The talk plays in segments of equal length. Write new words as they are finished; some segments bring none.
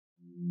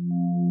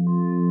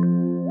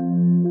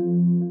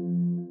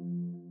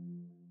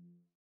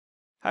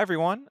Hi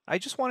everyone, I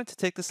just wanted to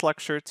take this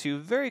lecture to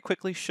very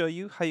quickly show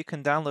you how you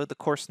can download the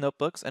course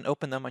notebooks and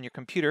open them on your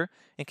computer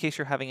in case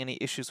you're having any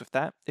issues with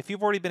that. If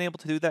you've already been able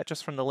to do that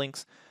just from the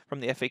links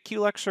from the FAQ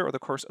lecture or the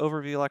course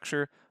overview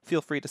lecture,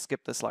 feel free to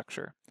skip this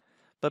lecture.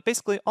 But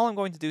basically all I'm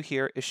going to do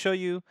here is show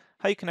you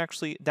how you can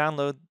actually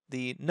download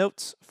the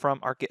notes from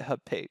our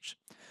GitHub page.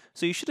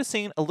 So you should have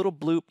seen a little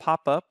blue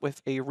pop up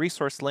with a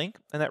resource link,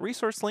 and that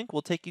resource link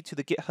will take you to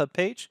the GitHub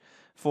page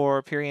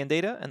for Purian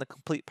Data and the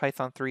Complete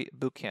Python 3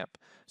 Bootcamp.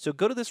 So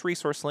go to this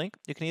resource link.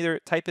 You can either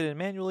type it in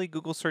manually,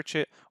 Google search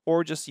it,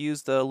 or just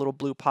use the little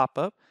blue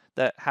pop-up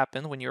that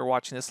happened when you were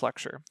watching this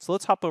lecture. So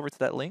let's hop over to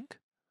that link.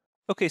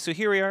 Okay, so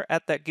here we are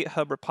at that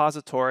GitHub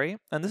repository,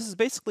 and this is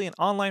basically an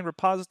online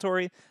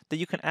repository that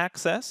you can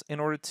access in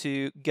order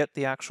to get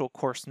the actual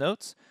course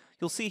notes.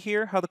 You'll see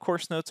here how the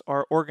course notes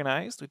are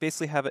organized. We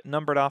basically have it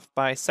numbered off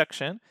by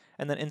section,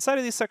 and then inside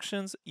of these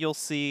sections, you'll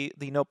see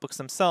the notebooks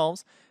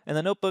themselves, and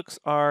the notebooks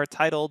are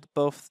titled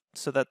both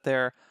so that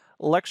their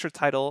lecture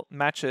title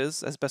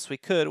matches as best we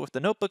could with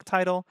the notebook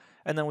title,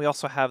 and then we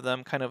also have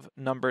them kind of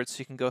numbered so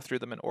you can go through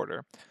them in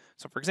order.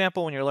 So for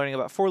example, when you're learning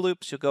about for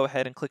loops, you'll go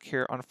ahead and click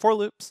here on for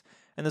loops,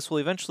 and this will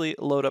eventually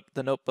load up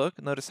the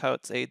notebook. Notice how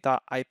it's a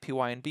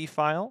 .ipynb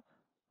file.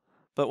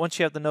 But once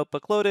you have the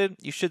notebook loaded,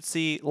 you should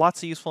see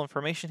lots of useful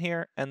information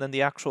here, and then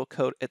the actual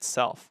code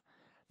itself.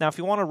 Now, if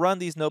you want to run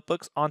these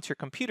notebooks onto your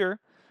computer,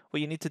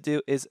 what you need to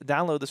do is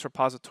download this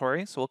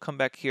repository. So we'll come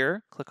back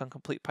here, click on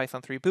Complete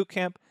Python 3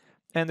 Bootcamp,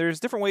 and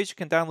there's different ways you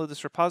can download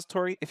this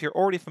repository. If you're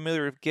already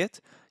familiar with Git,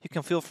 you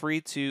can feel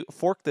free to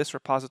fork this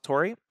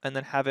repository and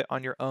then have it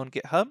on your own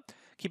GitHub.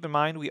 Keep in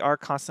mind, we are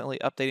constantly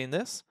updating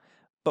this.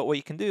 But what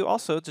you can do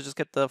also to just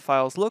get the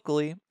files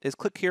locally is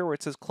click here where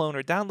it says clone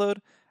or download,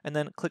 and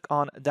then click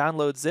on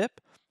download zip,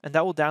 and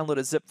that will download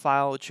a zip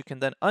file which you can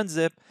then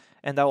unzip,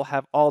 and that will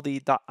have all the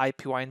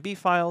 .ipynb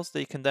files that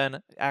you can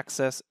then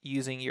access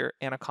using your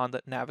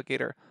Anaconda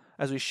navigator,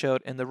 as we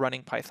showed in the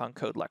running Python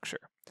code lecture.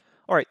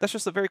 All right, that's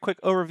just a very quick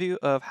overview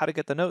of how to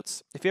get the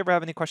notes. If you ever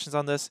have any questions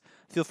on this,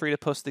 feel free to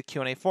post the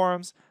Q&A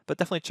forums, but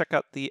definitely check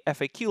out the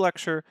FAQ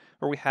lecture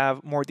where we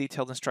have more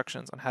detailed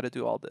instructions on how to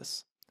do all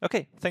this.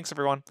 Okay, thanks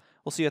everyone.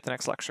 We'll see you at the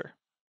next lecture.